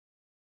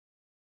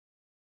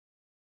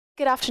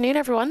Good afternoon,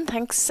 everyone.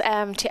 Thanks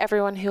to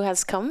everyone who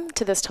has come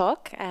to this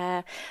talk.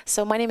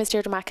 So my name is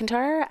Deirdre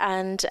McIntyre,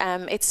 and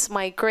it's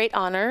my great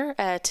honour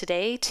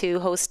today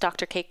to host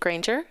Dr. Kate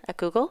Granger at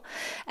Google.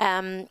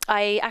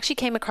 I actually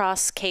came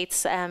across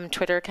Kate's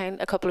Twitter account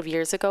a couple of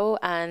years ago,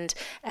 and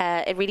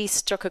it really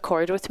struck a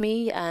chord with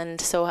me, and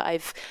so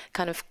I've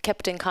kind of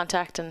kept in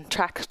contact and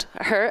tracked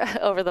her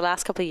over the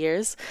last couple of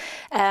years.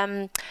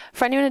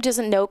 For anyone who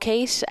doesn't know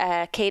Kate,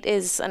 Kate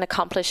is an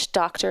accomplished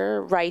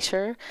doctor,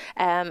 writer,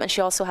 and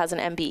she also has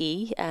an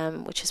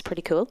MBE, which is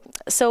pretty cool.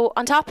 So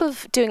on top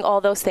of doing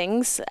all those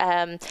things,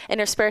 in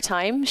her spare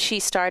time, she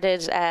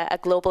started a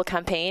global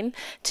campaign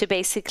to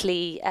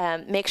basically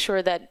make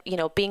sure that, you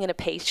know, being a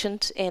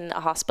patient in a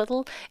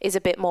hospital is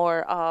a bit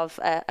more of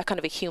a kind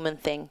of a human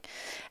thing.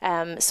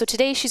 So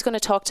today she's going to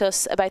talk to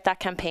us about that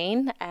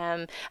campaign,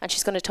 and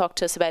she's going to talk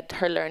to us about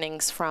her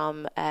learnings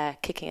from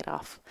kicking it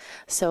off.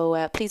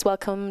 So please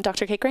welcome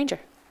Dr. Kate Granger.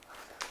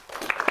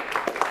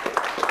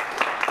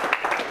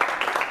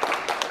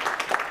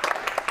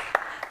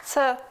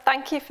 So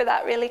thank you for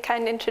that really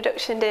kind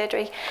introduction,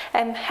 Deirdre.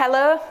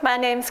 Hello, my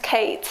name's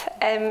Kate.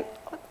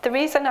 The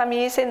reason I'm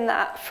using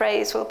that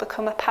phrase will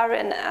become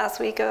apparent as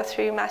we go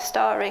through my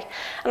story.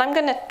 And I'm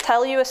going to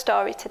tell you a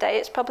story today.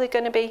 It's probably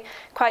going to be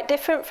quite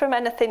different from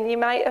anything you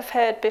might have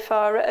heard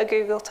before at a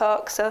Google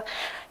talk. So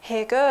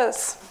here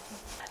goes.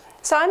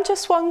 So I'm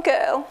just one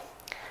girl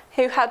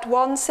who had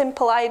one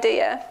simple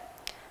idea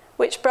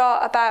which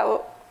brought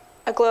about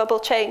a global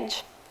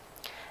change.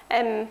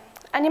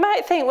 And you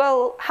might think,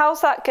 well,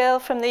 how's that girl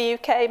from the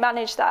UK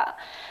managed that?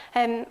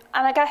 And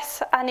I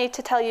guess I need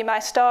to tell you my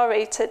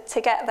story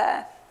to get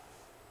there.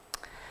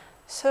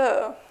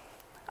 So,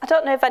 I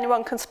don't know if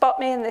anyone can spot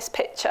me in this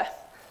picture.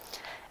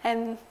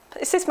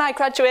 This is my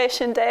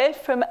graduation day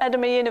from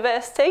Edinburgh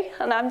University,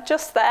 and I'm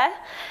just there.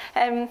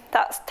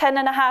 That's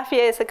 10.5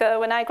 years ago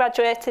when I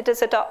graduated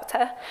as a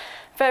doctor.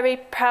 Very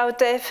proud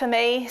day for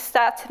me.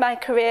 Started my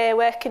career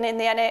working in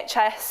the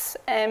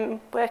NHS,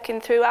 working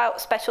throughout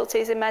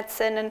specialties in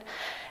medicine, and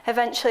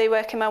eventually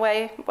working my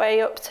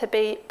way up to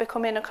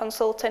becoming a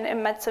consultant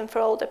in medicine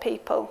for older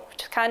people,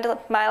 which is kind of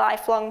my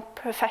lifelong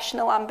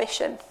professional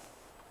ambition.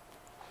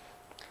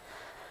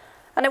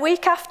 And a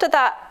week after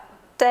that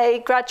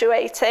day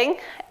graduating,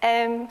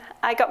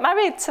 I got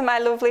married to my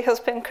lovely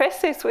husband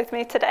Chris, who's with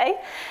me today,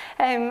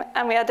 and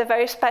we had a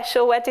very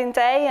special wedding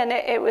day, and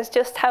it was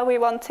just how we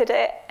wanted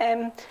it.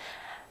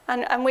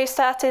 And we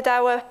started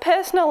our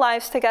personal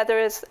lives together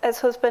as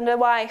husband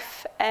and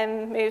wife,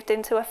 moved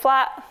into a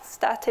flat,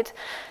 started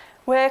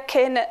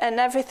working, and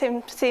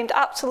everything seemed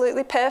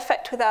absolutely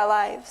perfect with our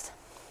lives.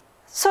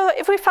 So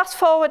if we fast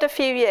forward a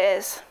few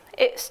years,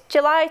 it's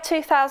July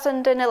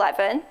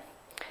 2011,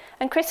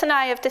 and Chris and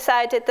I have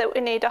decided that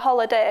we need a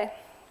holiday.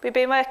 We've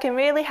been working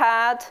really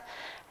hard.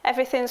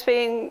 Everything's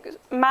been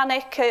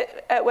manic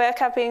at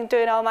work. I've been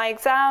doing all my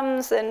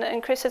exams,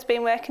 and Chris has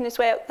been working his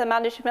way up the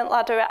management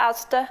ladder at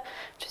Asda,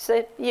 which is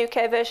the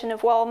UK version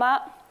of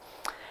Walmart.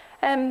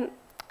 And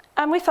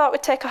we thought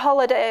we'd take a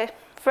holiday.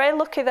 Very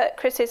lucky that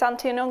Chris's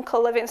auntie and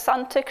uncle live in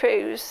Santa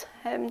Cruz,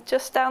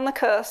 just down the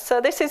coast.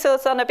 So this is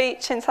us on a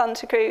beach in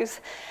Santa Cruz,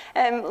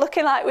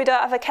 looking like we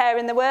don't have a care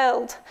in the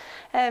world.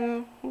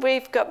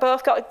 We've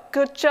both got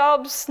good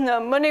jobs, no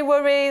money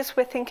worries,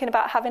 we're thinking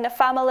about having a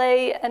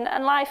family, and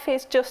life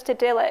is just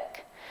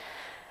idyllic.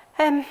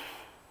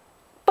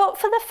 But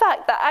for the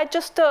fact that I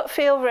just don't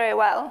feel very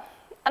well,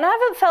 and I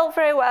haven't felt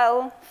very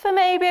well for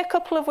maybe a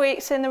couple of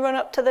weeks in the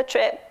run-up to the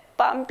trip,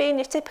 but I'm being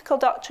your typical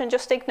doctor and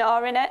just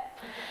ignoring it.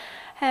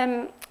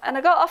 And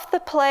I got off the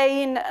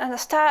plane and I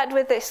started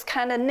with this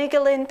kind of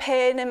niggling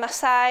pain in my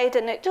side,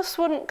 and it just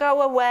wouldn't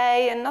go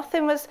away, and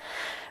nothing was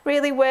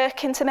really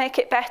working to make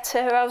it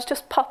better. I was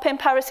just popping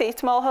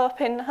paracetamol,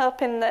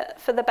 hoping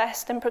that for the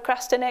best and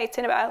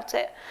procrastinating about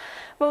it.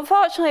 But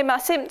unfortunately, my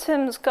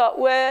symptoms got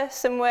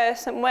worse and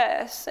worse and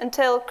worse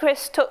until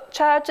Chris took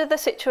charge of the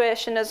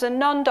situation as a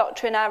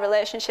non-doctor in our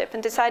relationship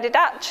and decided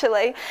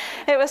actually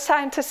it was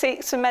time to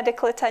seek some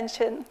medical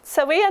attention.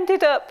 So we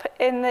ended up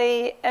in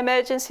the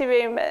emergency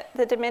room at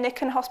the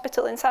Dominican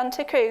Hospital in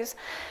Santa Cruz,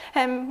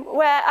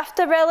 where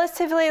after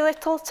relatively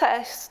little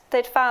tests,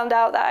 they'd found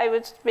out that I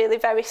was really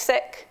very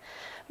sick.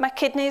 My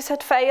kidneys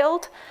had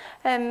failed,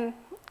 and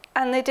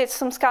they did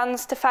some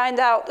scans to find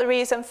out the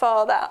reason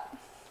for that.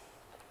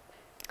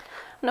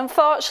 And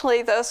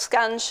unfortunately, those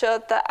scans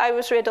showed that I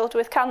was riddled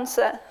with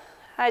cancer.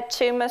 I had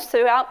tumours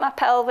throughout my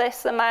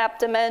pelvis and my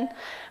abdomen.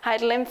 I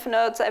had lymph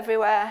nodes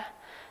everywhere.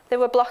 They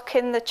were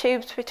blocking the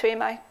tubes between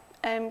my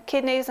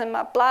kidneys and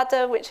my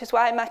bladder, which is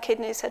why my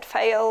kidneys had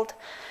failed.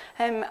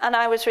 And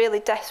I was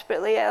really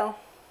desperately ill.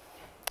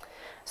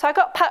 So I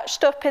got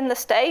patched up in the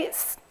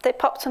States. They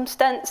popped some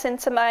stents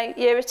into my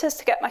ureters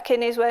to get my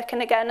kidneys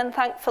working again, and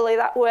thankfully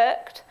that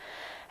worked.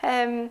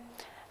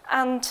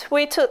 And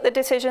we took the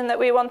decision that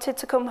we wanted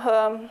to come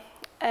home.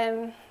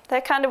 They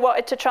kind of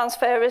wanted to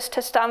transfer us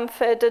to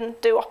Stanford and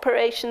do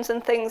operations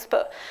and things,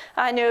 but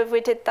I knew if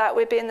we did that,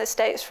 we'd be in the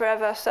States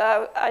forever,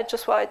 so I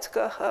just wanted to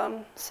go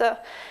home. So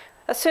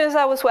as soon as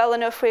I was well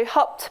enough, we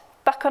hopped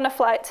back back on a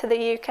flight to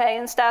the UK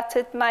and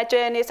started my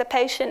journey as a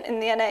patient in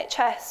the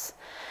NHS.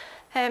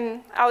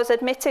 I was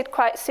admitted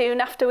quite soon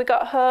after we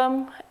got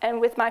home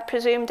with my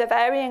presumed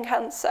ovarian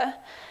cancer,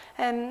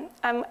 and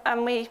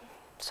we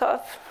sort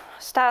of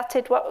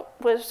started what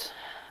was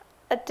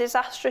a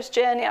disastrous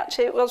journey.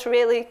 Actually, it was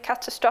really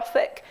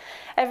catastrophic.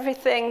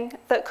 Everything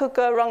that could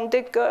go wrong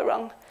did go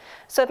wrong.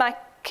 So my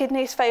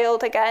kidneys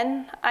failed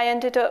again. I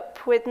ended up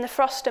with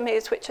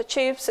nephrostomies, which are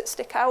tubes that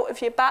stick out of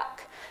your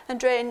back and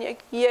drain your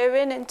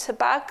urine into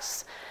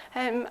bags.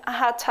 I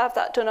had to have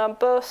that done on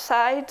both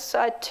sides, so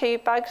I had 2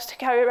 bags to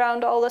carry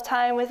around all the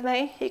time with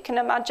me. You can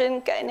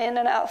imagine getting in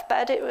and out of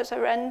bed, it was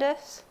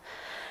horrendous.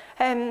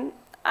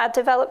 I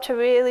developed a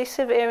really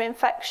severe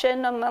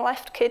infection on my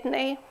left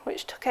kidney,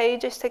 which took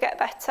ages to get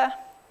better.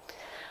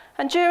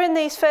 And during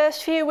these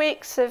first few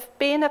weeks of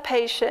being a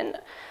patient,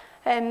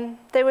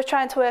 they were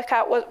trying to work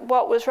out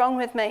what was wrong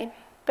with me.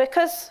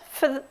 Because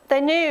they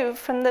knew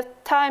from the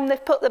time they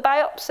put the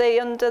biopsy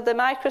under the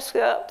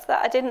microscope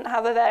that I didn't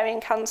have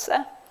ovarian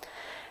cancer.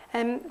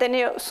 They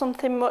knew it was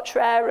something much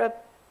rarer,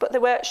 but they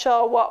weren't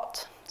sure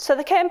what. So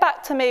they came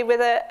back to me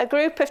with a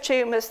group of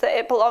tumours that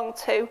it belonged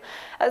to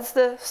as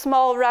the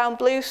small round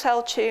blue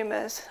cell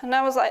tumours. And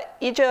I was like,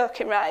 you're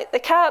joking, right? They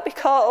can't be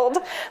called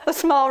the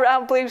small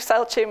round blue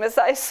cell tumours.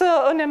 That is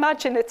so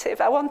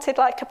unimaginative. I wanted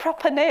like a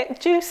proper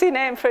juicy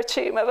name for a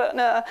tumour, but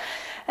no.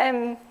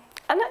 And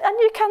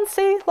you can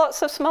see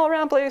lots of small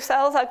round blue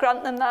cells, I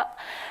grant them that.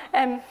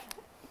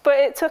 But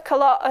it took a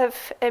lot of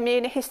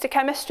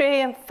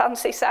immunohistochemistry and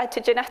fancy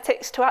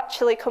cytogenetics to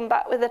actually come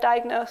back with a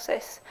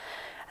diagnosis.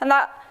 And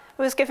that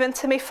was given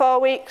to me 4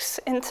 weeks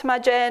into my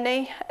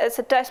journey as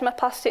a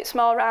desmoplastic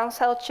small round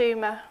cell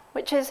tumour,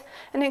 which is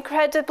an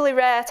incredibly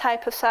rare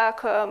type of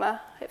sarcoma.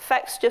 It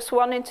affects just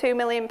 1 in 2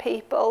 million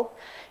people,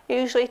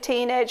 usually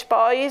teenage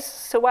boys.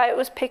 So why it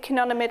was picking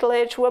on a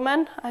middle-aged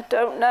woman, I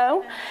don't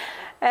know.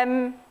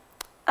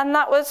 And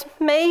that was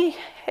me.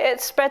 It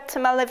had spread to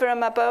my liver and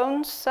my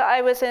bones, so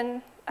I was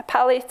in a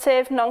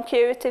palliative,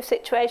 non-curative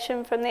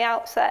situation from the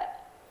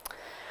outset.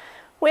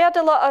 We had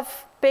a lot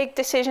of big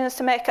decisions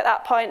to make at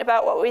that point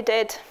about what we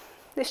did.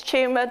 This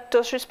tumour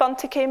does respond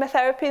to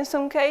chemotherapy in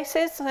some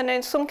cases, and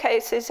in some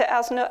cases it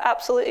has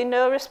absolutely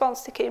no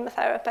response to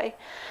chemotherapy.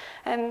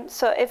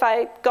 So if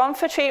I'd gone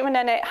for treatment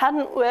and it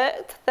hadn't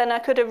worked, then I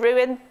could have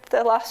ruined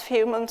the last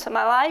few months of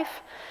my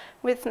life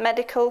with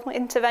medical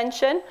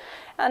intervention.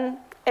 And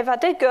if I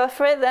did go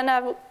for it, then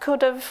I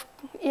could have,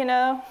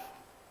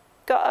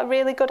 got a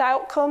really good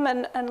outcome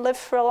and lived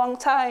for a long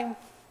time.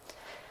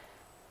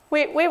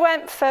 We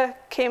went for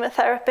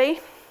chemotherapy.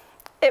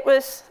 It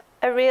was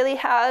a really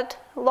hard,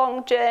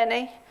 long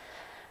journey.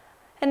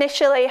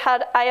 Initially,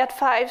 I had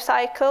 5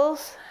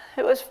 cycles.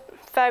 It was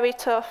very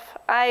tough.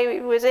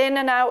 I was in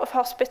and out of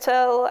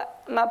hospital.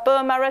 My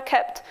bone marrow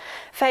kept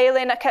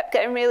failing. I kept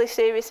getting really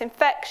serious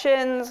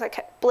infections. I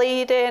kept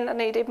bleeding. I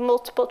needed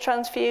multiple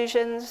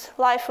transfusions.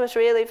 Life was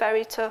really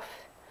very tough.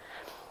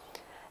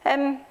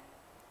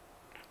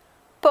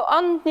 But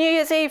on New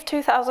Year's Eve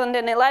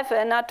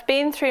 2011, I'd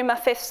been through my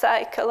 5th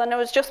cycle and I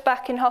was just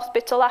back in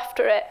hospital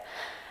after it.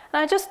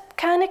 And I just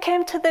kind of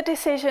came to the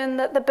decision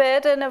that the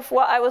burden of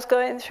what I was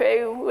going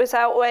through was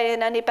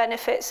outweighing any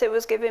benefits it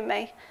was giving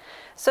me.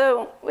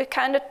 So we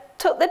kind of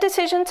took the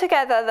decision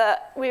together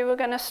that we were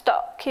going to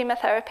stop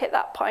chemotherapy at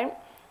that point,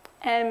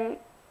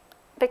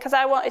 because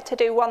I wanted to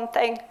do one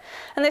thing.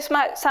 And this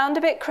might sound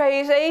a bit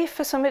crazy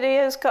for somebody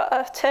who's got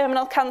a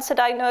terminal cancer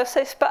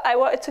diagnosis, but I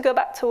wanted to go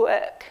back to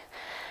work.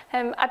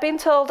 I'd been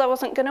told I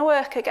wasn't going to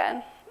work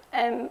again,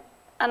 and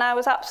I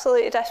was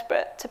absolutely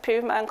desperate to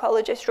prove my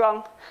oncologist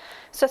wrong.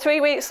 So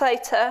 3 weeks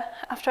later,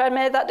 after I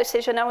made that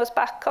decision, I was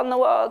back on the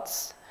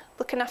wards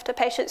looking after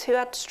patients who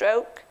had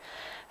stroke,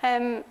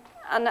 and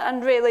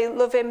really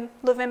loving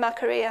my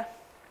career.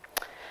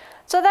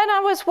 So then I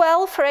was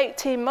well for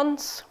 18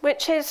 months,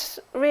 which is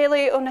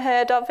really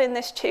unheard of in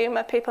this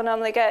tumour. People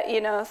normally get,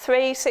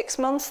 3-6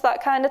 months,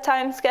 that kind of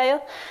time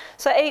scale.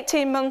 So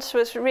 18 months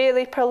was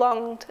really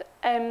prolonged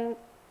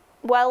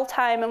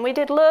time, and we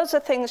did loads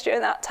of things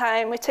during that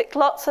time. We ticked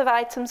lots of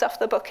items off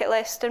the bucket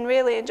list and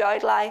really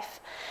enjoyed life.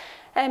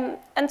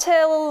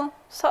 Until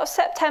sort of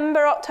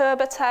September,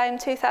 October time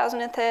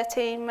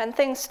 2013, when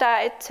things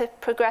started to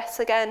progress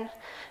again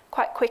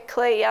quite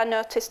quickly. I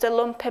noticed a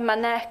lump in my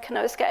neck and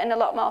I was getting a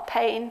lot more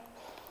pain.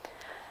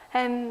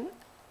 And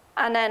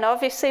then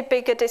obviously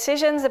bigger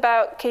decisions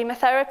about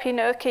chemotherapy,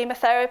 no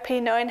chemotherapy,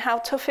 knowing how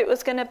tough it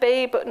was going to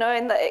be, but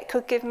knowing that it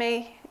could give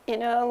me,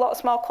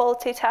 lots more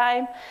quality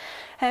time.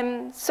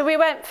 So we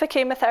went for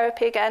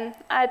chemotherapy again.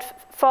 I had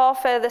 4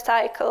 further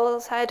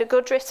cycles. I had a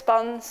good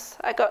response.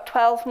 I got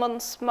 12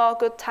 months more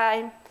good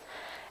time.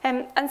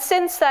 And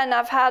since then,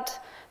 I've had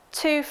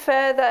 2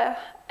 further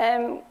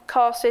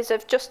courses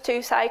of just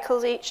 2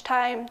 cycles each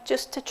time,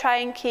 just to try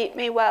and keep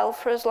me well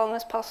for as long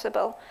as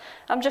possible.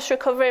 I'm just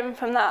recovering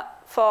from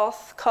that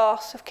 4th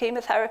course of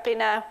chemotherapy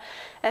now.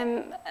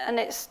 And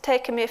it's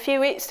taken me a few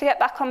weeks to get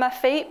back on my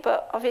feet,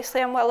 but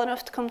obviously I'm well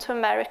enough to come to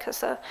America,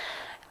 so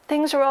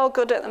things are all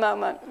good at the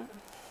moment.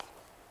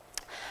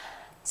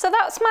 So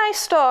that's my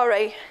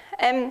story.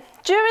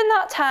 During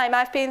that time,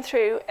 I've been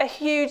through a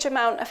huge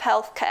amount of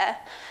healthcare.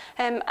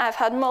 I've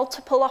had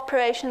multiple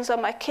operations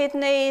on my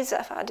kidneys,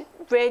 I've had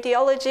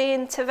radiology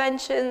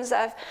interventions,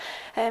 I've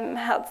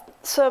had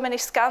so many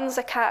scans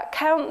I can't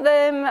count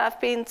them, I've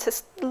been to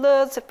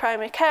loads of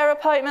primary care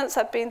appointments,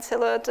 I've been to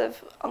loads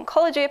of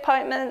oncology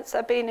appointments,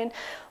 I've been in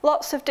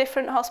lots of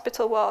different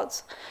hospital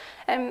wards.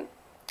 And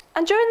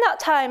during that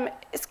time,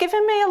 it's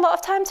given me a lot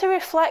of time to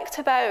reflect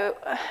about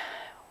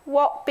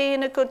what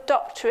being a good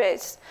doctor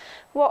is,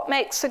 what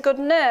makes a good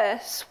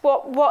nurse,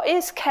 what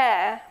is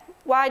care,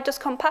 why does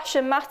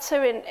compassion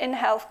matter in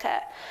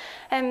healthcare.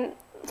 And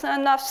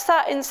I've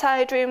sat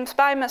inside rooms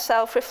by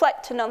myself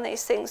reflecting on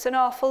these things an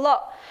awful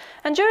lot.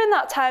 And during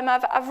that time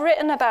I've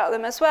written about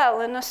them as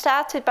well, and I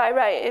started by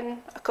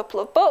writing a couple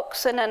of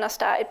books, and then I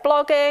started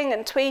blogging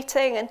and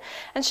tweeting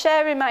and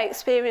sharing my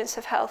experience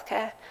of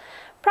healthcare.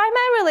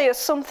 Primarily as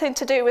something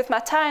to do with my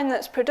time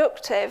that's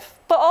productive,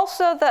 but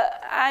also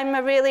that I'm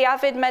a really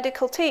avid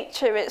medical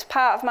teacher. It's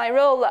part of my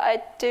role that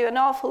I do an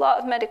awful lot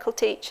of medical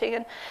teaching,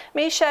 and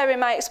me sharing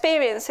my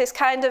experience is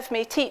kind of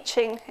me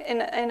teaching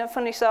in a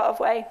funny sort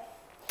of way.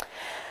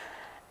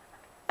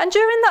 And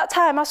during that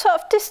time, I sort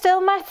of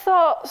distilled my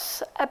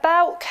thoughts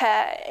about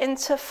care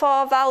into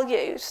 4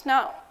 values.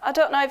 Now, I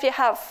don't know if you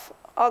have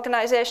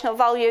organisational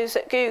values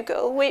at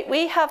Google.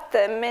 We have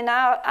them in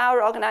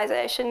our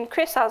organisation.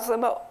 Chris has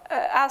them at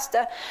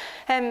Asda.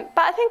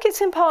 But I think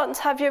it's important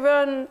to have your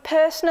own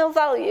personal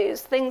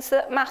values, things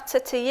that matter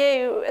to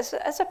you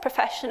as a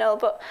professional,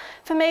 but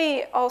for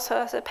me also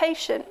as a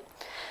patient.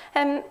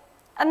 And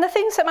the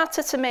things that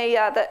matter to me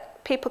are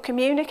that people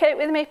communicate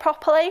with me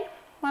properly.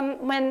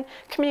 When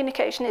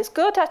communication is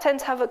good, I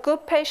tend to have a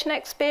good patient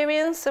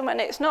experience, and when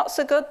it's not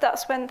so good,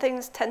 that's when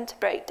things tend to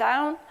break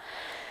down.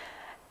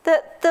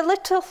 That the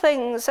little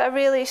things are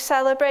really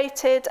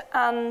celebrated,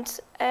 and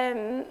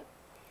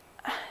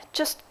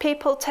just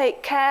people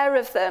take care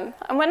of them.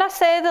 And when I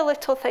say the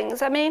little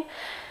things, I mean,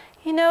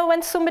 you know,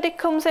 when somebody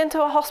comes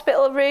into a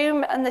hospital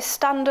room and they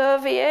stand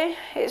over you,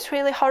 it's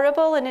really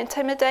horrible and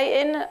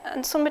intimidating,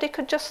 and somebody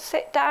could just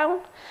sit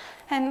down.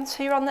 And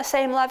so you're on the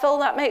same level.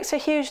 That makes a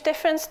huge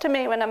difference to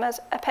me when I'm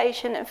a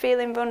patient and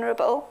feeling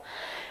vulnerable.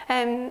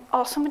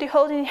 Or somebody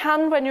holding your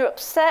hand when you're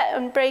upset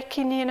and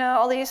breaking, you know,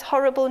 all these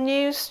horrible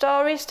news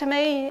stories to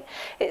me.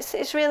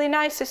 It's really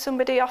nice if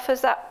somebody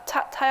offers that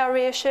tactile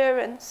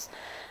reassurance.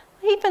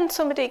 Even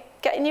somebody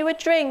getting you a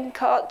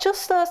drink, or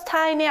just those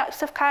tiny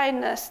acts of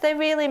kindness, they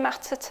really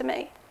matter to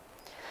me.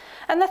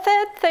 And the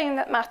third thing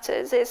that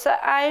matters is that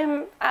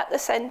I'm at the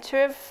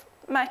centre of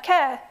my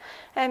care.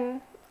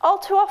 All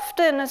too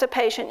often as a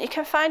patient, you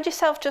can find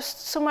yourself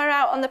just somewhere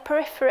out on the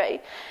periphery,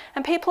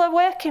 and people are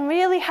working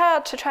really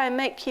hard to try and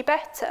make you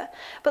better.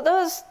 But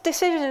those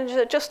decisions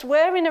are just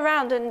whirring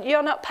around and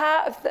you're not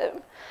part of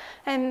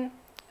them.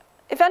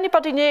 If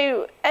anybody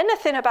knew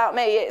anything about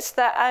me, it's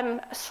that I'm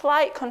a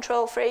slight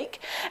control freak,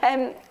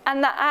 and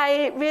that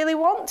I really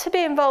want to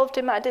be involved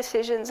in my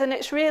decisions, and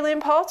it's really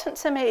important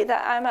to me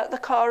that I'm at the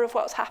core of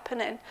what's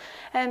happening.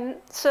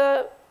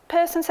 So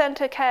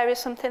person-centred care is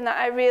something that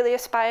I really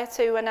aspire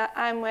to when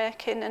I'm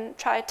working and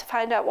try to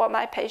find out what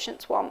my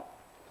patients want.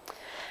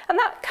 And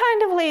that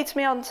kind of leads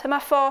me on to my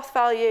 4th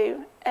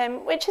value,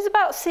 which is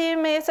about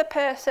seeing me as a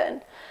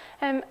person.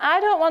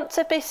 I don't want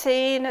to be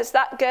seen as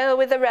that girl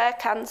with a rare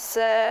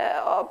cancer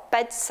or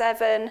bed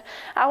 7.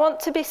 I want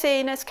to be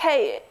seen as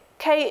Kate.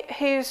 Kate,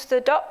 who's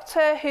the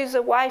doctor, who's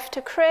a wife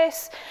to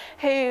Chris,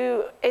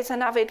 who is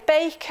an avid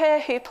baker,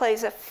 who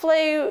plays a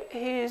flute,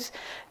 who's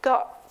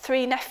got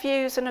 3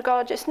 nephews and a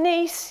gorgeous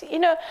niece. You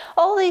know,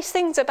 all these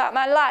things about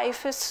my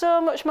life are so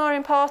much more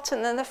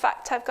important than the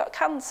fact I've got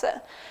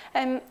cancer.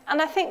 And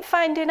I think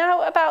finding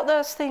out about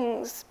those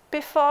things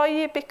before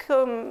you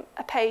become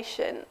a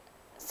patient,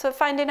 so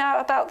finding out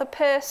about the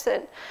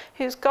person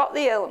who's got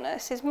the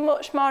illness, is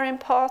much more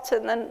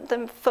important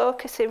than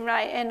focusing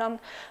right in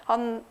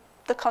on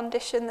the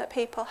condition that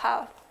people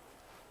have.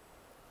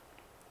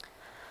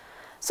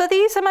 So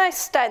these are my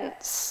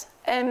stents.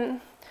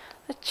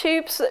 The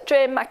tubes that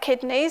drain my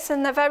kidneys,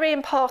 and they're very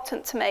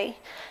important to me.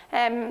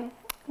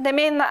 They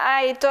mean that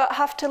I don't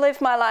have to live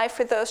my life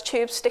with those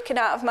tubes sticking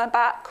out of my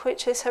back,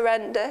 which is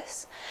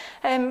horrendous.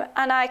 And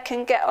I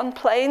can get on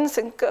planes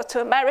and go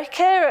to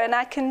America, and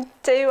I can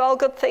do all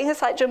good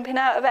things like jumping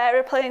out of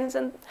aeroplanes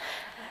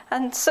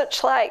and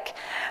such like.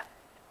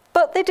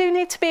 But they do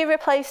need to be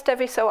replaced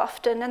every so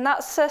often, and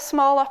that's a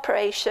small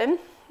operation.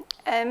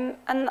 And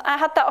I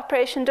had that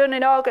operation done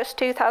in August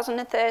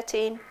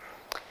 2013.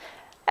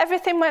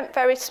 Everything went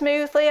very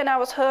smoothly and I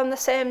was home the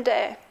same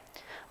day.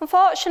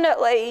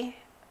 Unfortunately,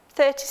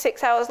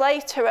 36 hours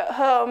later at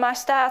home, I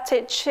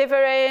started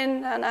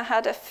shivering and I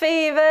had a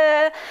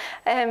fever,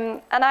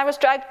 and I was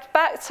dragged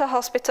back to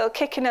hospital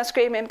kicking and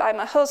screaming by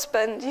my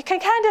husband. You can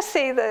kind of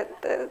see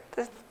the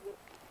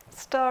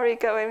story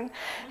going.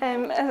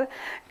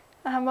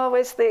 I'm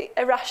always the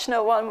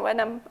irrational one when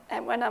I'm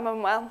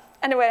unwell.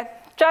 Anyway,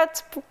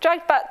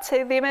 dragged back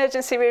to the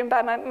emergency room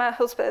by my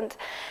husband,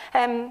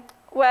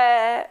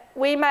 where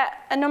we met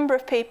a number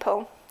of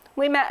people.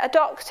 We met a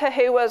doctor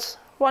who was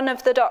one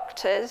of the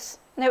doctors,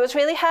 And it was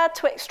really hard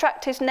to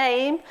extract his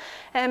name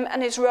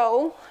and his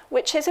role,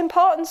 which is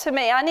important to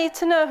me. I need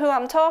to know who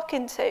I'm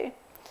talking to.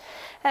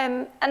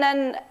 And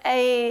then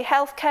a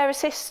healthcare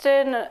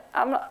assistant,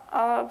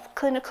 a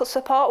clinical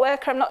support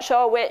worker, I'm not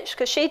sure which,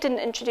 because she didn't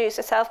introduce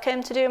herself,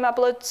 came to do my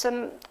bloods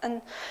and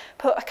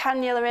put a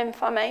cannula in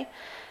for me.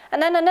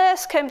 And then a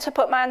nurse came to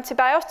put my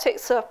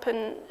antibiotics up,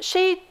 and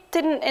she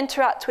didn't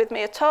interact with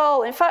me at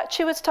all. In fact,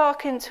 she was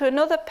talking to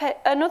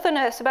another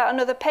nurse about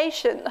another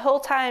patient the whole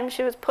time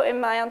she was putting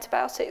my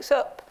antibiotics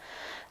up.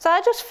 So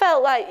I just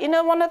felt like, you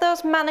know, one of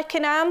those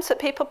mannequin arms that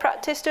people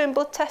practice doing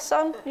blood tests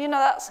on. You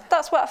know,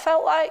 that's what I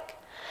felt like.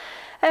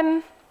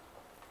 And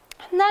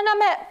then I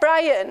met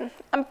Brian,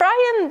 and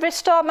Brian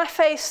restored my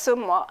faith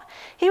somewhat.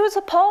 He was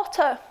a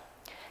porter.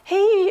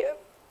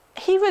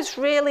 He was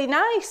really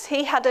nice.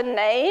 He had a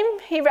name.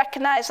 He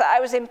recognised that I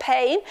was in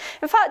pain.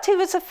 In fact, he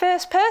was the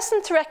first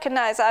person to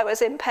recognise I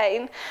was in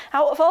pain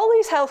out of all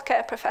these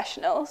healthcare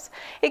professionals.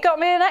 He got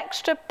me an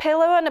extra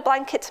pillow and a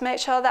blanket to make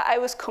sure that I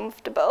was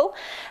comfortable.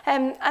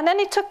 And then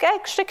he took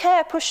extra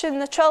care pushing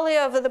the trolley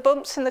over the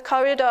bumps in the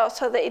corridor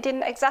so that he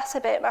didn't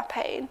exacerbate my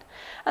pain.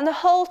 And the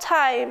whole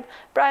time,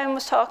 Brian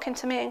was talking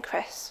to me and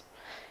Chris,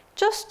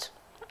 just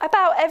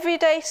about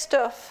everyday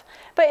stuff.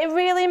 But it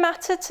really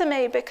mattered to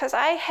me because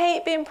I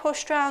hate being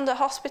pushed around a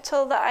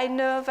hospital that I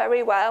know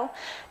very well,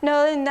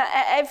 knowing that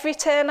at every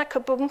turn I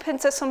could bump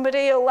into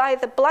somebody who'll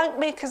either blank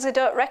me because they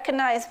don't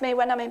recognise me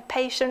when I'm in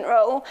patient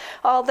role,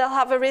 or they'll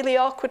have a really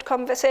awkward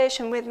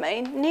conversation with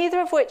me, neither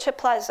of which are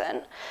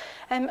pleasant.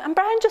 And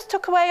Brian just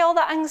took away all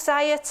that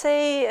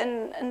anxiety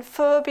and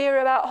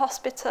phobia about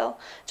hospital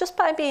just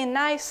by being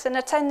nice and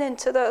attending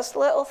to those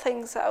little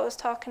things that I was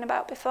talking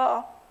about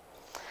before.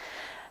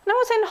 And I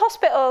was in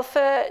hospital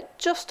for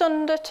just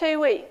under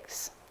 2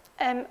 weeks,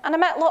 and I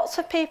met lots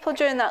of people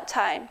during that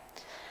time.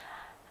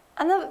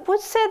 And I would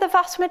say the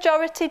vast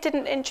majority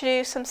didn't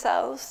introduce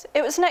themselves.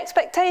 It was an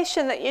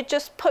expectation that you'd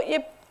just put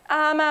your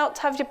arm out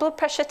to have your blood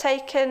pressure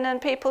taken,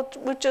 and people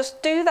would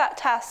just do that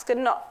task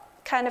and not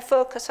kind of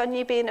focus on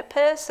you being a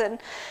person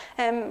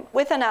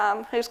with an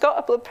arm who's got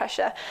a blood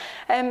pressure.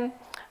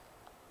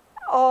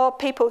 Or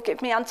people would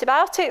give me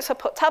antibiotics or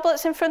put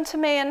tablets in front of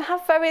me and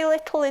have very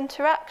little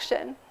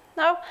interaction.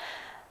 Now,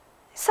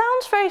 it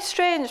sounds very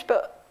strange,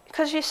 but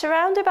because you're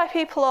surrounded by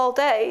people all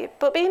day,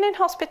 but being in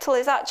hospital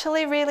is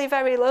actually really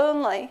very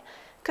lonely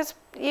because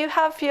you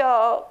have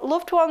your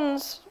loved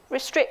ones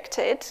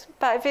restricted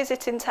by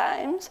visiting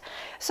times.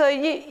 So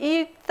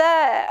you're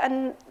there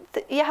and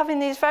you're having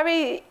these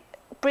very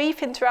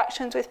brief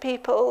interactions with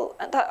people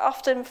that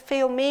often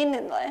feel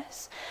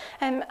meaningless.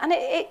 And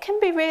it can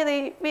be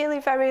really, really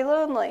very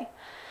lonely.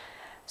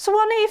 So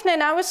one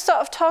evening I was sort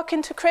of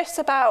talking to Chris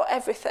about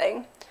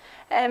everything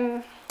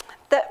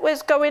that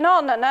was going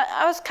on, and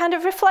I was kind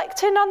of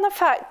reflecting on the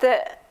fact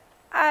that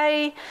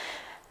I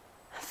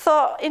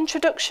thought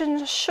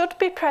introductions should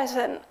be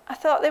present. I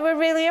thought they were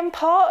really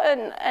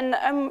important, and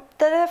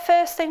they're the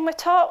first thing we're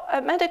taught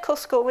at medical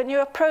school. When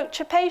you approach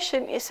a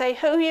patient, you say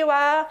who you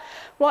are,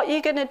 what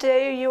you're going to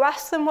do, you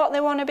ask them what they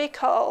want to be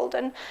called,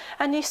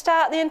 and you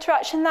start the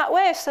interaction that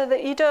way so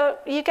that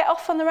you get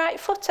off on the right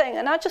footing.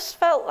 And I just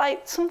felt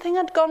like something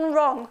had gone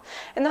wrong.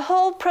 In the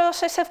whole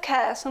process of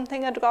care,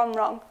 something had gone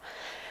wrong.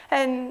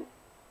 And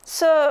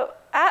so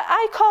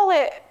I call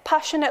it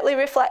passionately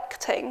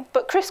reflecting,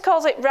 but Chris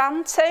calls it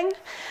ranting.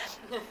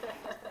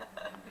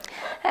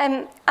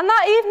 And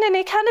that evening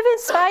he kind of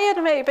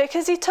inspired me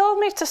because he told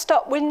me to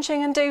stop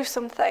whinging and do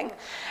something.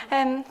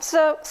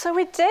 So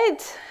we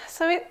did.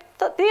 So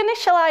the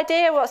initial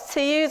idea was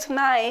to use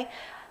my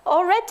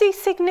already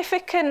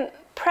significant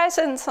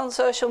presence on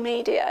social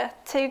media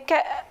to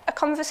get a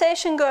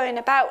conversation going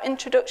about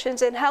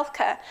introductions in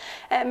healthcare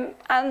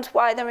and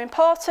why they're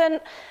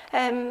important,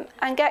 and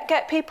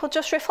get people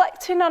just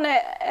reflecting on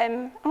it.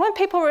 And when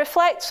people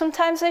reflect,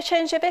 sometimes they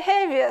change their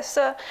behaviour.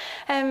 So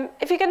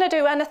if you're going to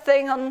do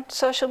anything on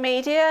social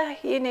media,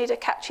 you need a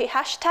catchy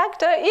hashtag,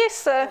 don't you?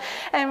 So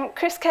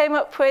Chris came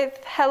up with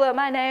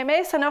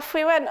hellomynameis, and off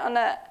we went on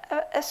a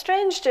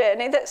strange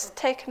journey that's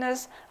taken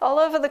us all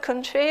over the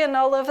country and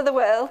all over the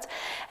world.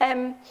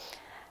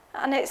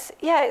 And it's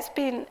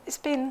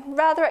been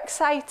rather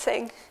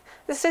exciting.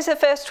 This is the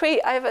first tweet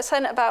I ever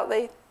sent about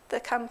the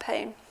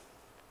campaign.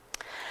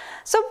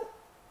 So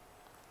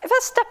if I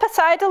step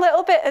aside a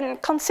little bit and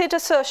consider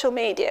social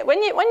media,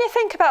 when you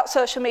think about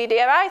social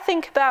media, I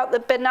think about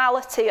the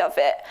banality of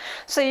it.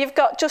 So you've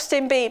got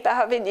Justin Bieber,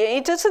 haven't you? He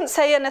doesn't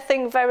say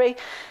anything very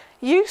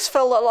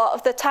useful a lot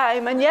of the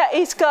time, and yet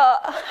he's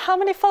got how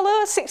many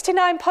followers?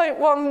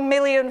 69.1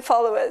 million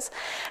followers.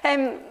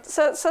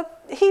 So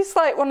he's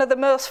like one of the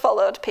most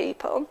followed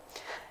people.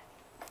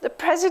 The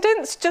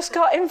president's just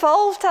got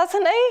involved,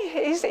 hasn't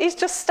he? He's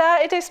just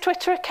started his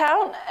Twitter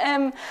account.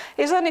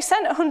 He's only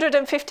sent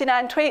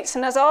 159 tweets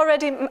and has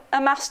already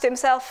amassed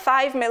himself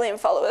 5 million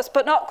followers,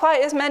 but not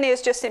quite as many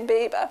as Justin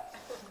Bieber.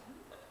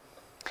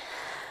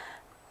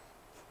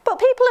 But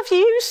people have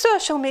used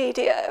social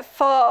media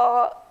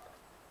for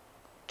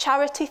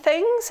charity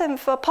things and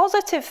for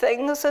positive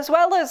things, as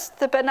well as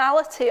the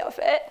banality of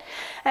it.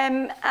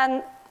 And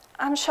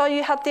I'm sure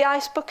you had the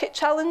Ice Bucket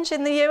Challenge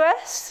in the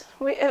US.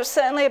 It was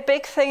certainly a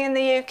big thing in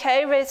the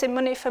UK, raising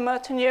money for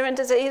motor neuron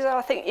disease, or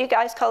I think you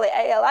guys call it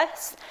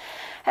ALS.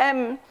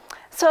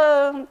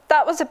 So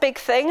that was a big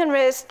thing and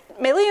raised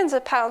millions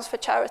of pounds for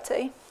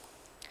charity.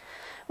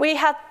 We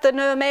had the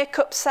No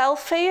Makeup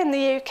Selfie in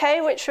the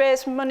UK, which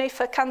raised money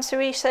for Cancer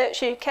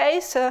Research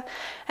UK. So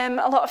a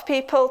lot of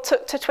people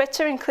took to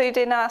Twitter,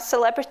 including our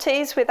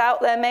celebrities, without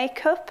their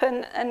makeup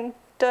and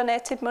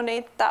donated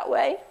money that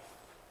way.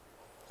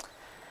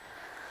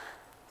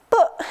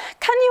 But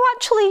can you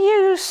actually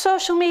use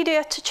social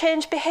media to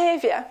change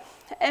behaviour?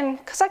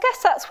 Because I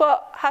guess that's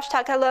what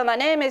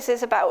 #hellomynameis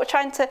is about. We're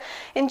trying to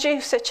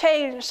induce a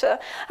change. So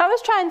I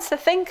was trying to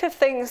think of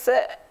things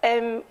that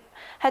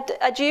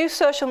had used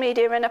social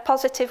media in a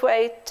positive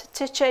way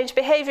to change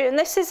behaviour. And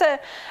this is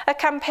a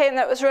campaign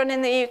that was run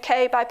in the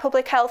UK by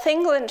Public Health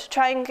England to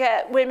try and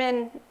get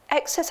women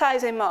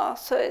exercising more.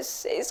 So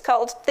it's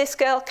called This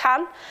Girl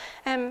Can.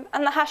 And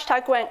the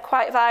hashtag went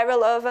quite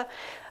viral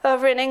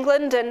over in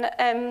England, and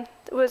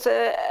there was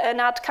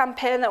an ad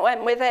campaign that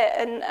went with it,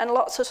 and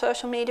lots of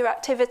social media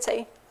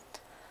activity.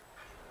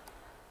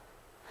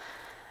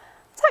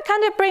 So that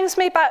kind of brings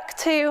me back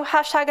to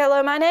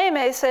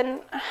 #hellomynameis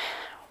and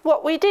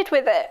what we did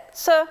with it.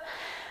 So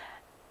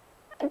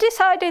I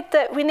decided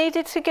that we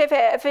needed to give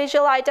it a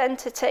visual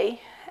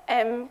identity,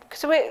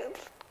 because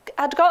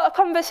I'd got a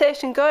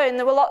conversation going.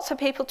 There were lots of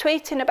people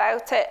tweeting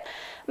about it.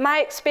 My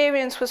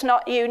experience was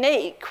not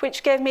unique,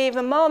 which gave me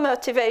even more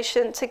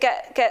motivation to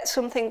get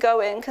something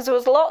going, because there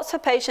was lots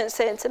of patients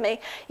saying to me,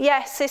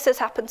 yes, this has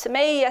happened to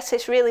me, yes,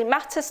 this really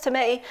matters to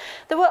me.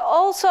 There were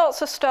all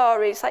sorts of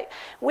stories, like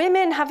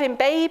women having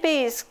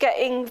babies,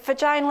 getting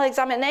vaginal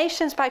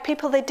examinations by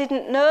people they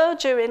didn't know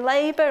during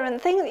labour,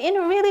 and things, you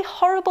know, really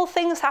horrible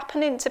things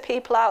happening to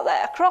people out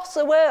there across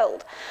the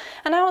world.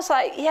 And I was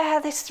like, yeah,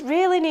 this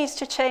really needs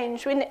to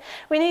change.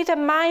 We need a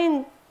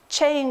mind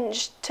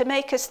change to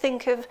make us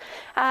think of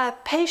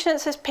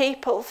patients as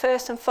people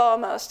first and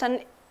foremost,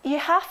 and you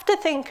have to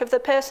think of the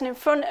person in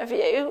front of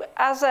you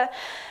as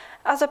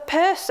a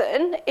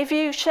person. If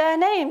you share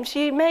names,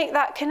 you make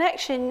that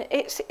connection.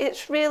 It's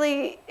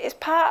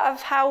part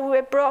of how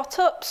we're brought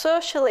up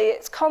socially.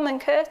 It's common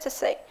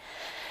courtesy.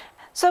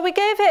 So we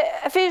gave it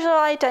a visual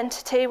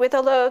identity with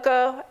a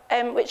logo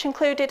which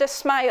included a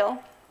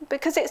smile,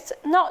 because it's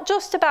not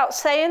just about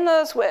saying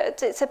those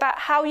words, it's about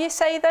how you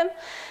say them.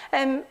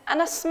 And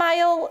a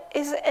smile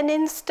is an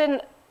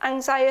instant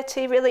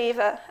anxiety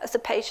reliever as a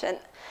patient.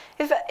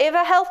 If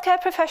a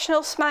healthcare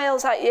professional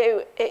smiles at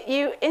you,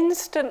 you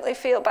instantly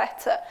feel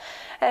better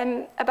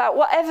about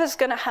whatever's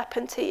going to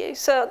happen to you.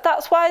 So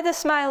that's why the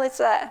smile is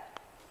there.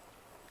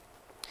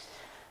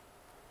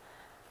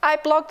 I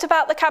blogged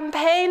about the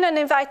campaign and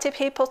invited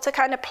people to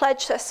kind of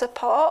pledge their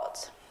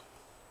support.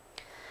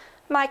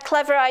 My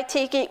clever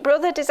IT geek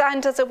brother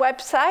designed us a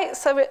website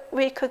so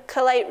we could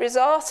collate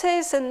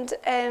resources and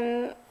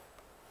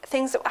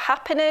things that were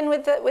happening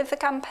with the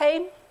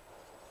campaign.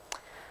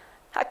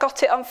 I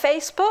got it on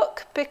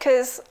Facebook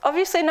because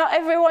obviously not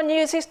everyone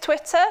uses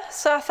Twitter,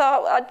 so I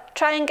thought I'd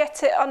try and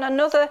get it on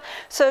another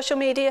social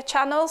media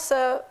channel,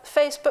 so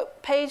Facebook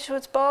page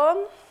was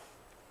born.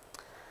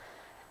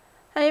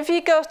 And if you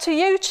go to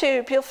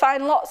YouTube, you'll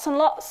find lots and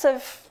lots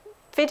of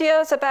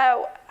videos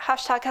about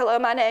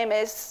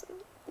 #hellomynameis.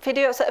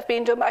 Videos that have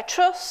been done by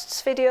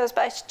trusts, videos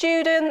by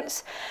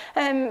students,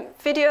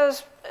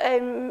 videos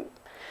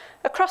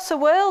across the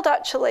world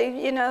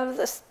actually. You know,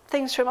 there's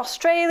things from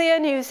Australia,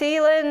 New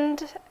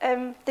Zealand,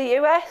 the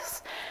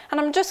US.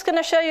 And I'm just going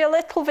to show you a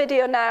little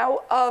video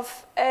now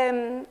of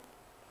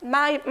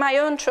my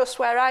own trust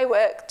where I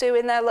work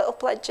doing their little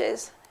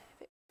pledges.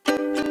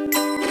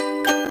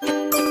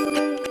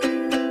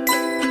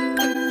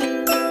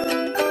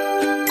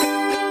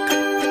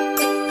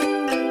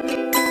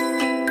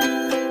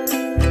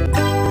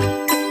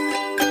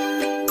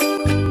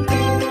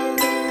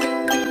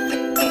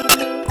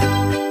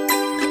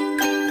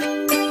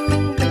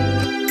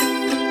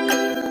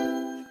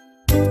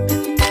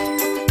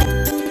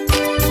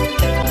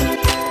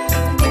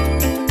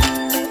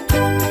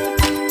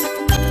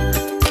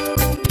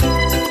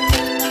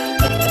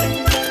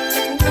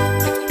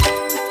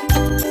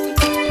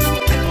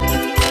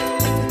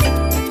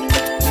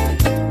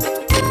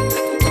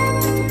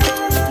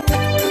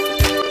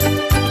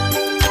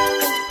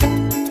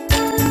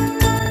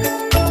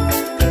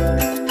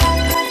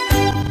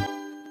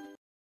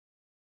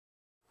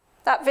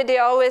 That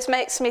video always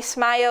makes me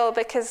smile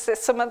because there's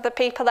some of the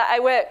people that I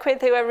work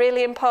with who are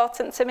really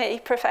important to me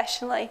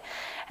professionally.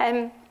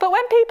 But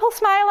when people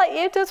smile at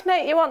you, it does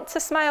make you want to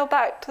smile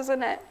back,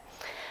 doesn't it?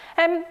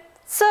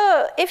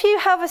 So if you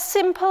have a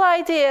simple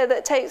idea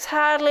that takes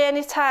hardly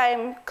any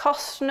time,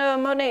 costs no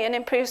money and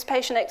improves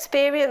patient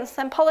experience,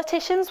 then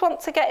politicians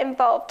want to get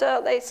involved,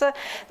 don't they? So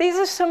these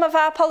are some of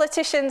our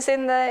politicians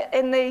in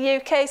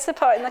the UK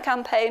supporting the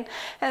campaign.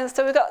 And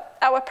so we've got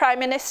our Prime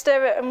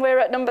Minister, and we're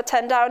at number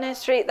 10 Downing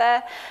Street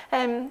there.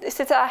 This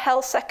is our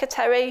Health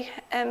Secretary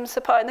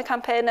supporting the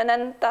campaign, and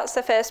then that's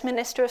the First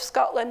Minister of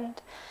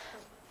Scotland.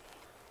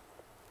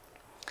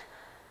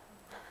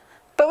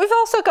 But we've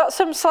also got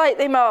some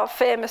slightly more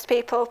famous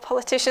people.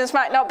 Politicians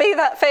might not be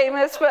that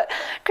famous, but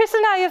Chris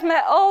and I have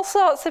met all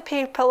sorts of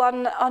people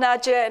on our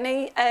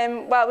journey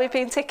while we've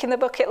been ticking the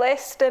bucket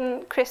list,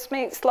 and Chris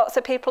meets lots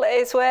of people at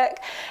his work,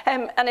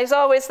 and he's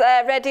always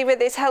there ready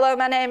with his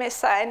 "hellomynameis"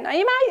 sign. Now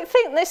you might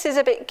think this is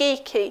a bit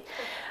geeky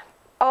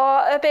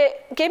or a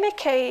bit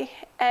gimmicky,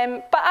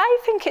 but I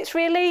think it's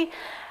really...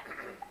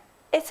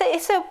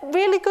 It's a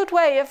really good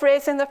way of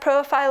raising the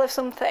profile of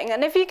something.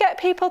 And if you get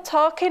people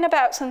talking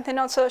about something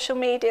on social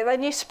media,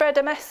 then you spread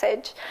a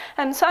message.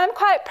 And so I'm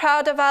quite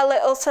proud of our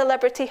little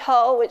celebrity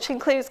hall, which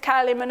includes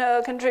Kylie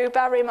Minogue and Drew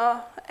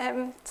Barrymore,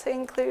 to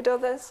include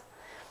others.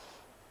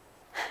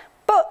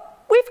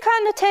 But we've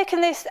kind of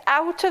taken this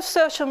out of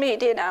social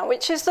media now,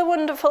 which is the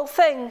wonderful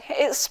thing.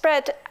 It's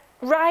spread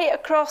right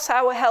across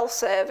our health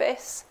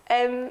service.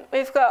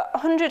 We've got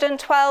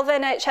 112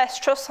 NHS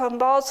trusts on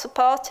board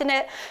supporting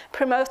it,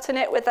 promoting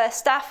it with their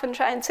staff and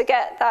trying to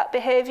get that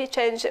behaviour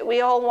change that we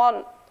all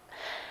want.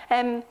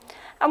 And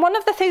one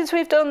of the things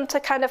we've done to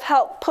kind of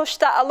help push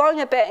that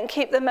along a bit and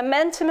keep the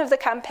momentum of the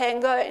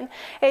campaign going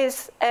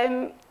is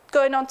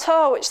going on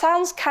tour, which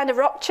sounds kind of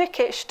rock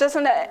chickish,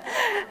 doesn't it?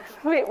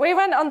 We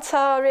went on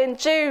tour in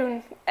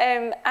June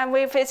and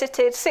we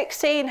visited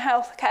 16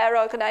 healthcare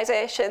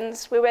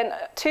organisations. We went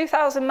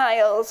 2,000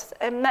 miles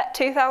and met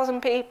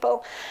 2,000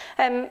 people.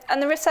 And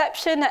the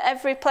reception at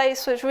every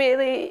place was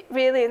really,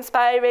 really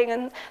inspiring.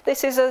 And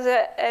this is as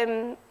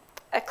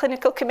a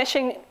clinical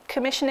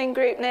commissioning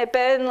group near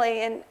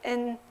Burnley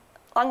in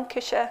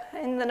Lancashire,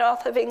 in the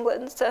north of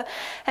England. So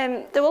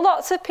there were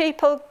lots of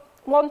people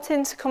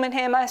wanting to come and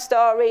hear my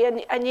story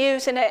and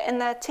using it in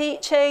their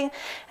teaching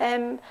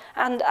and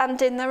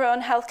in their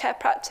own healthcare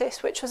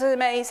practice, which was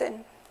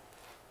amazing.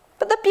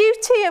 But the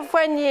beauty of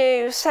when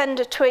you send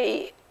a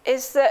tweet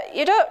is that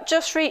you don't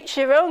just reach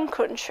your own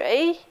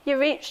country, you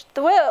reach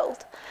the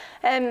world.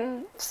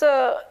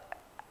 So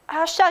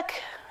hashtag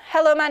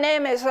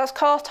hellomynameis has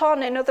caught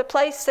on in other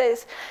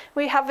places.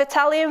 We have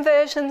Italian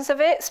versions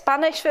of it,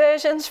 Spanish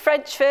versions,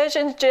 French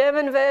versions,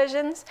 German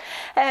versions.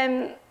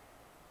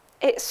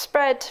 It's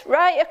spread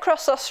right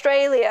across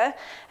Australia.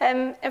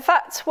 In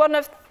fact, one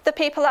of the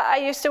people that I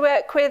used to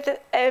work with,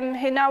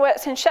 who now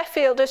works in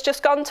Sheffield, has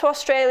just gone to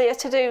Australia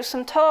to do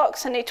some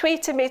talks, and he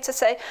tweeted me to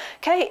say,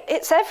 "Kate,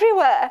 it's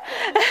everywhere."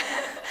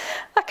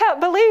 I can't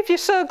believe you're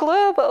so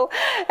global.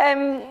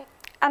 And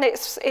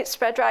it's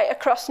spread right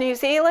across New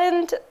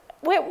Zealand.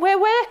 We're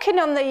working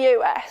on the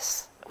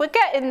US. We're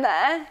getting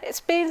there.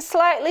 It's been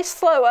slightly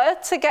slower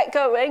to get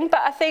going, but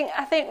I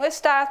think we're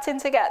starting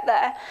to get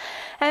there.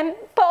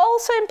 But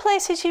also in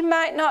places you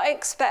might not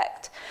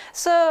expect.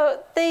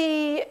 So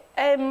the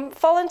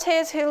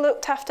volunteers who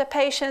looked after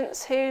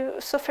patients who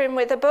were suffering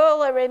with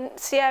Ebola in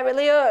Sierra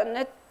Leone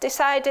had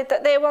decided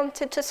that they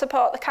wanted to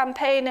support the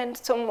campaign in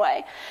some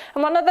way.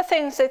 And one of the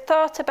things they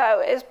thought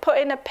about is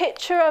putting a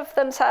picture of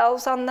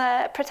themselves on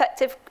their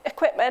protective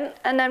equipment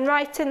and then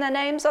writing their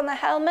names on the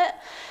helmet,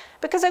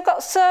 because they've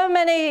got so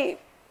many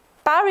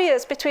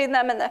barriers between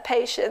them and their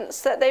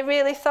patients that they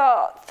really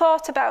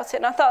thought about it.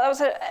 And I thought that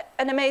was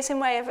an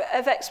amazing way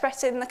of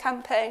expressing the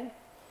campaign.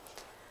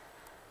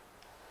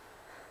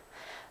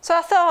 So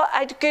I thought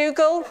I'd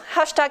Google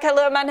hashtag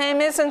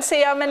hellomynameis and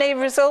see how many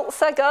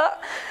results I got.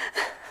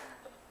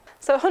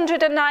 So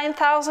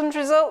 109,000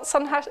 results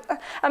on hashtag,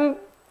 and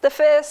the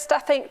first, I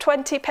think,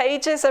 20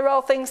 pages are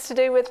all things to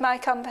do with my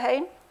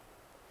campaign.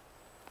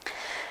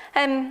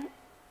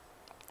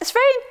 It's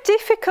very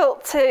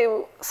difficult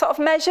to sort of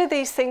measure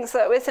these things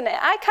though, isn't it?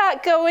 I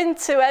can't go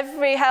into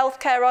every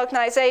healthcare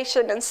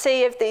organisation and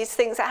see if these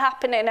things are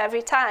happening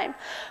every time.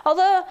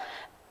 Although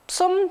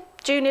some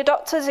junior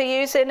doctors are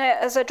using it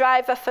as a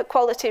driver for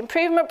quality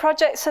improvement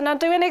projects and are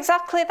doing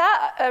exactly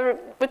that,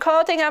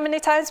 recording how many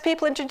times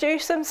people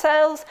introduce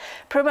themselves,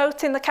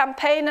 promoting the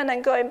campaign and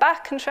then going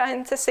back and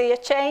trying to see a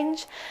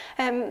change.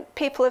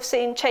 People have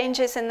seen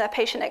changes in their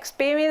patient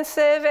experience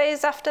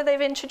surveys after they've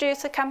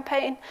introduced a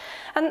campaign.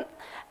 And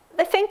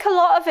I think a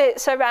lot of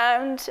it's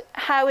around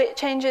how it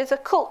changes a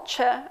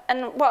culture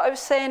and what I was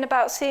saying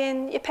about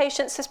seeing your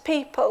patients as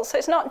people. So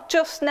it's not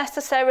just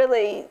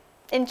necessarily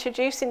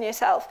introducing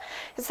yourself,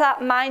 it's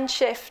that mind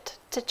shift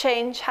to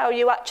change how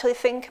you actually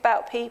think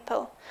about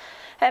people.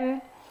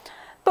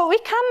 But we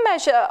can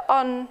measure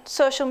on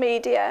social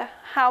media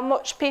how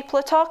much people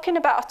are talking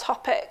about a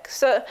topic.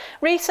 So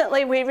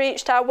recently we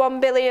reached our 1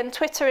 billion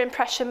Twitter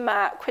impression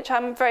mark, which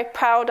I'm very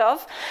proud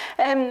of.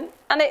 And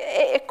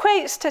it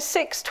equates to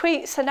 6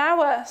 tweets an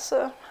hour.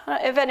 So I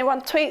don't know if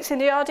anyone tweets in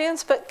the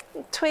audience, but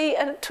tweet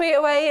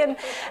away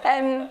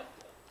and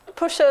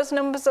push those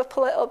numbers up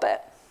a little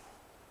bit.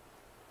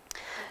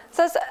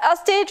 So as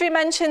Deirdre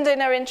mentioned in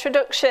her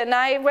introduction,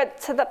 I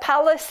went to the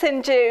Palace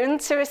in June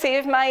to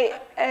receive my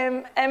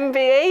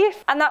MBE,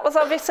 and that was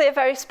obviously a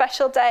very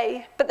special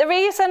day. But the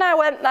reason I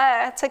went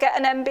there to get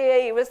an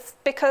MBE was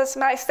because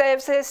my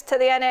services to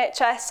the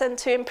NHS and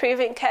to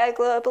improving care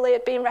globally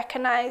had been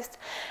recognised.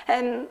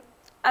 And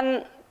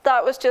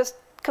that was just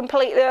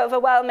completely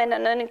overwhelming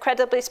and an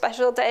incredibly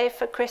special day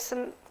for Chris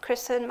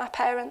and my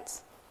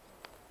parents,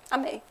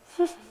 and me.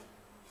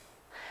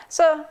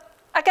 So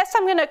I guess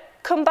I'm going to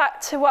come back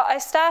to what I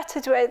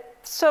started with.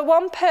 So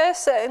one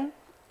person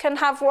can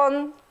have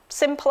one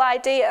simple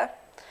idea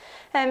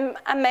and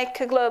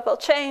make a global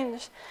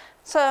change.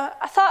 So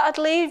I thought I'd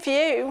leave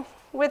you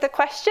with a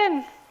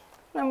question.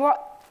 And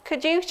what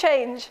could you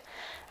change?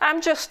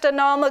 I'm just a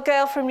normal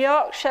girl from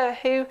Yorkshire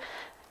who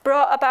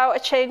brought about a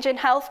change in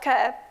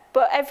healthcare,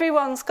 but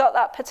everyone's got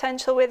that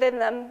potential within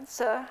them.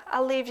 So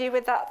I'll leave you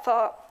with that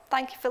thought.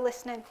 Thank you for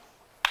listening.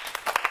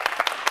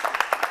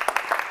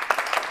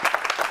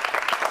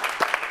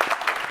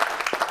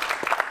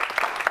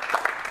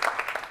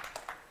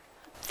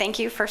 Thank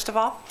you, first of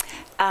all.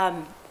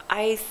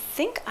 I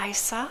think I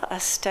saw a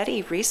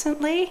study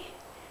recently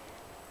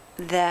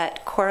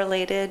that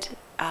correlated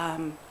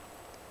a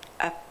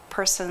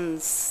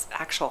person's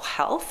actual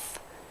health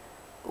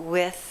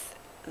with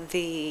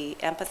the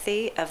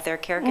empathy of their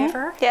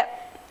caregiver.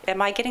 Yep.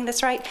 Am I getting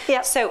this right?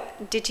 Yep. So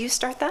did you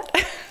start that?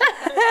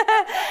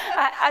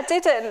 I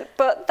didn't,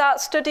 but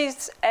that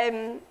studies,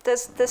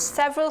 there's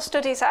several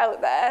studies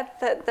out there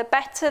that the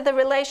better the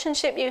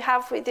relationship you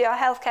have with your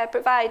healthcare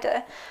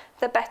provider,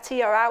 the better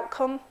your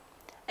outcome.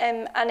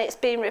 And it's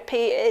been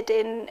repeated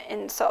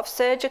in sort of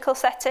surgical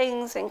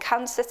settings, in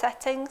cancer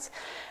settings.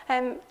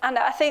 And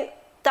I think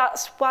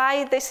that's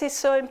why this is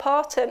so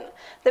important,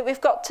 that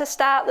we've got to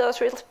start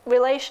those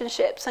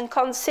relationships and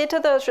consider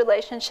those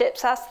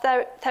relationships as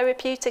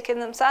therapeutic in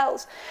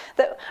themselves.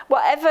 That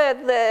whatever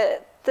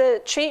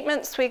the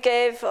treatments we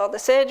give or the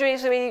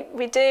surgeries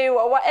we do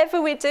or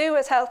whatever we do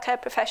as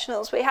healthcare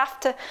professionals, we have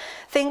to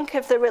think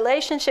of the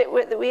relationship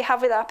that we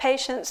have with our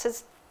patients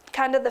as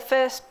kind of the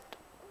first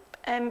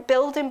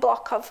building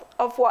block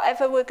of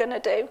whatever we're going to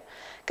do.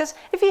 Because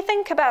if you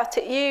think about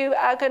it, you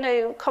are going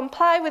to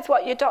comply with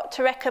what your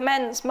doctor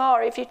recommends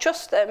more if you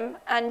trust them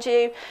and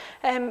you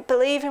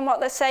believe in what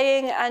they're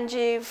saying and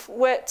you've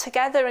worked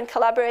together and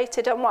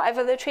collaborated on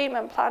whatever the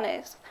treatment plan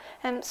is.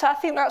 So I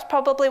think that's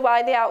probably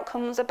why the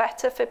outcomes are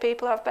better for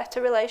people who have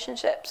better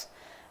relationships.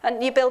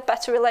 And you build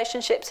better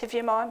relationships if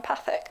you're more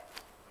empathic.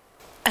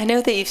 I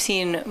know that you've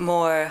seen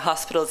more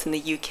hospitals in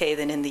the UK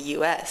than in the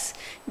US.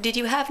 Did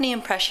you have any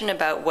impression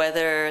about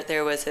whether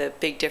there was a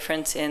big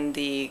difference in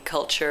the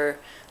culture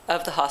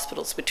of the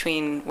hospitals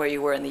between where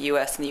you were in the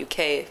US and the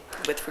UK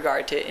with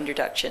regard to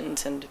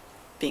introductions and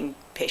being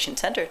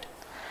patient-centered?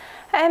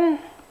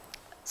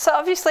 So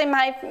obviously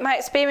my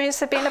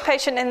experience of being a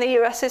patient in the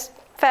US is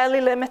fairly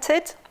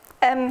limited.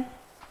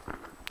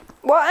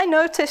 What I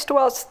noticed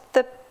was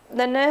the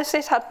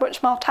nurses had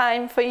much more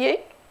time for you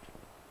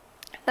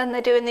than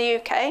they do in the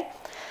UK.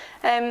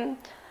 And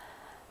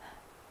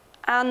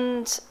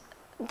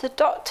the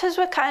doctors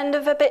were kind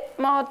of a bit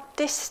more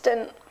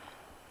distant.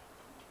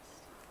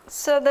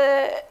 So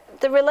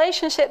the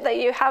relationship that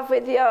you have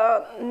with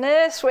your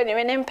nurse when you're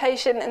an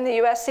inpatient in the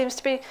US seems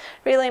to be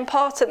really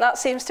important. That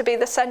seems to be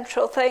the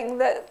central thing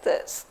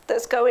that's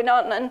going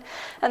on,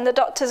 and the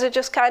doctors are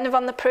just kind of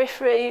on the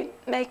periphery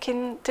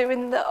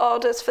doing the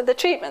orders for the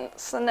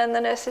treatments, and then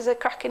the nurses are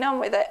cracking on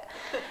with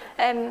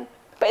it.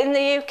 But in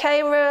the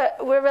UK,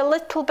 we're a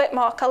little bit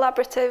more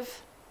collaborative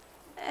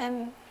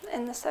in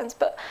the sense.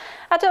 But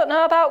I don't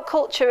know about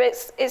culture.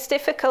 It's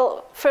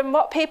difficult. From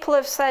what people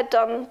have said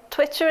on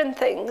Twitter and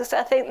things,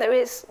 I think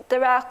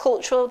there are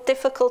cultural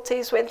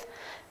difficulties with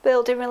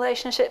building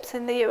relationships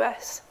in the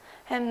US.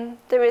 And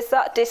there is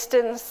that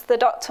distance, the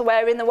doctor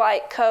wearing the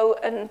white coat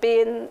and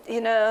being,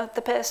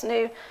 the person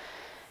who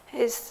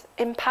is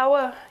in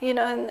power,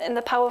 in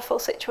the powerful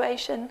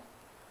situation.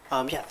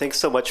 Yeah, thanks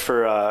so much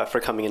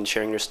for coming and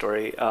sharing your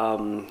story.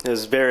 It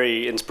was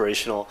very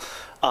inspirational.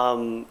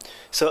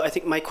 So I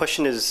think my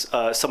question is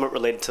somewhat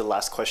related to the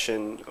last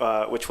question,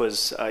 which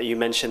was you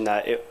mentioned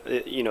that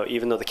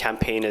even though the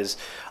campaign is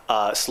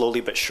slowly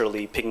but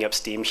surely picking up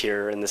steam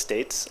here in the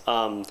States,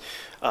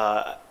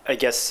 I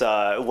guess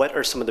what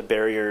are some of the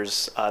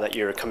barriers that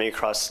you're coming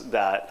across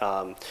that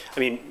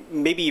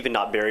maybe even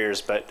not barriers,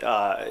 but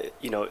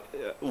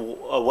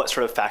what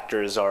sort of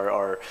factors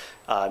are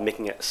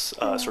making it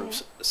sort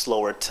of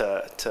slower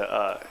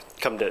to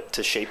come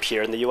to shape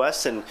here in the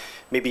US, and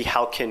maybe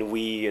how can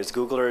we as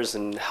Googlers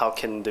and how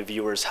can the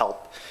viewers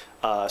help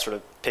sort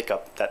of pick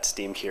up that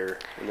steam here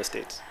in the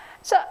States?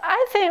 So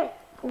I think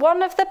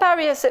one of the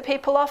barriers that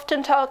people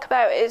often talk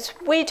about is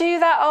we do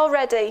that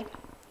already.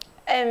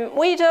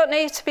 We don't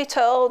need to be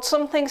told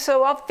something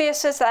so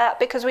obvious as that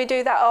because we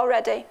do that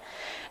already.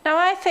 Now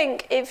I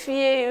think if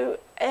you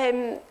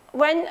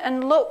went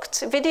and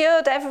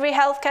videoed every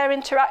healthcare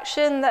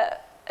interaction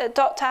that a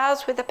doctor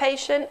has with a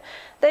patient,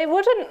 they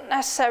wouldn't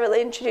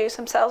necessarily introduce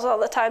themselves all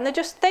the time. They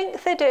just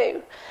think they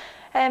do.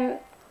 And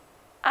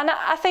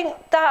I think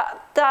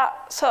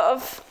that sort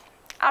of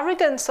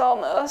arrogance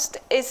almost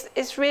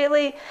is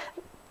really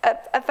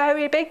a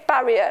very big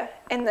barrier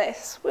in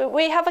this.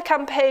 We have a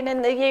campaign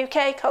in the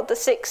UK called the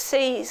 6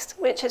 C's,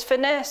 which is for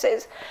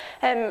nurses,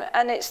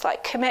 and it's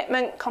like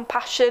commitment,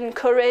 compassion,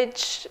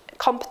 courage,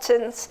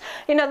 competence,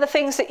 you know, the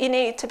things that you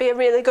need to be a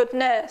really good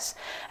nurse.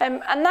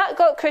 And that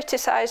got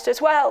criticised as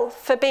well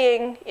for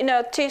being, you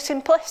know, too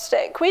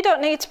simplistic. We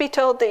don't need to be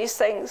told these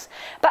things,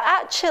 but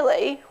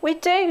actually we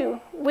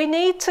do. We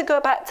need to go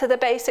back to the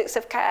basics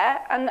of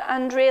care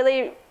and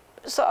really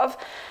sort of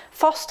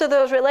foster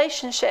those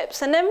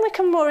relationships, and then we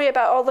can worry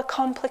about all the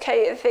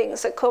complicated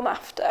things that come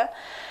after.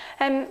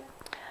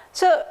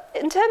 So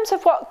in terms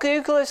of what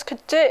Googlers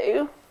could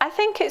do, I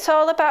think it's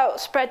all about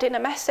spreading a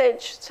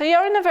message. So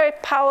you're in a very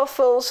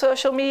powerful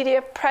social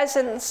media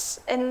presence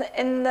in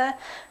the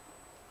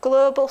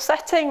global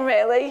setting,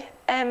 really,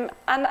 and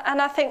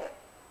I think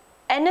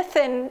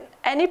anything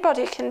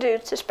anybody can do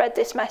to spread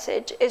this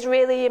message is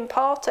really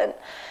important.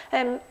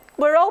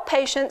 We're all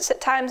patients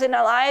at times in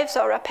our lives,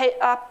 or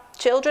our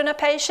children are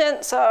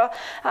patients, or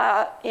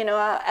you know,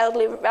 our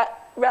elderly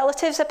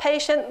relatives are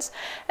patients,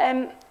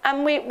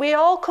 and we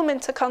all come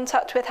into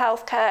contact with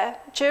healthcare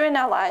during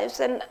our lives,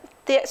 and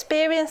the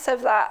experience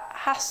of that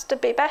has to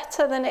be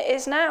better than it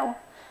is now.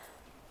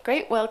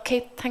 Great. Well,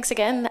 Kate, thanks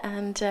again,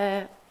 and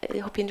I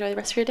hope you enjoy the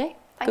rest of your day.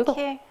 Thank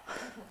you.